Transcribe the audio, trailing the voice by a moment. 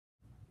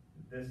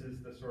this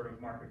is the sort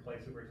of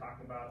marketplace that we're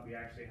talking about. We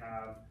actually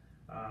have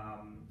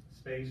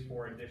space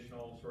for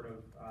additional sort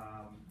of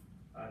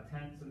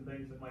tents and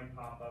things that might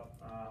pop up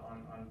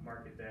on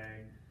market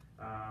day.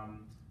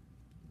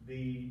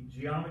 The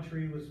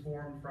geometry was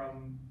formed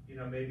from,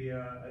 maybe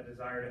a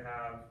desire to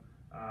have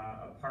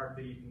a park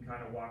that you can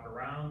kind of walk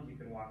around. You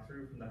can walk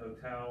through from the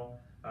hotel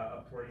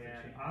up towards the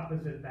end.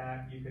 Opposite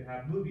that, you could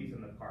have movies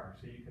in the park.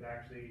 So you could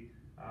actually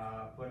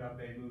put up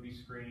a movie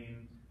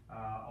screen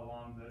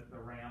along the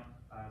ramp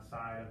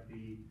side of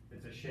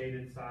it's a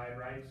shaded side,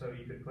 right? So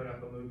you could put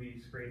up a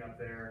movie screen up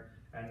there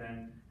and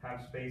then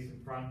have space in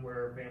front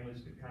where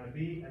families could kind of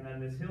be. And then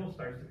this hill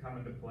starts to come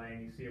into play,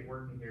 and you see it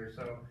working here.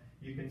 So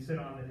you can sit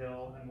on the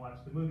hill and watch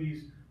the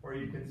movies, or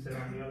you can sit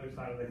on the other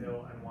side of the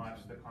hill and watch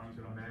the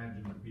concert.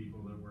 Imagine the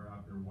people that were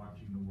out there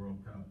watching the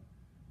World Cup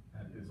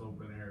at this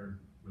open air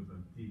with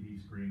a TV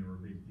screen or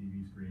a big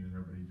TV screen, and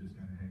everybody just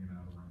kind of hanging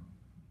out around.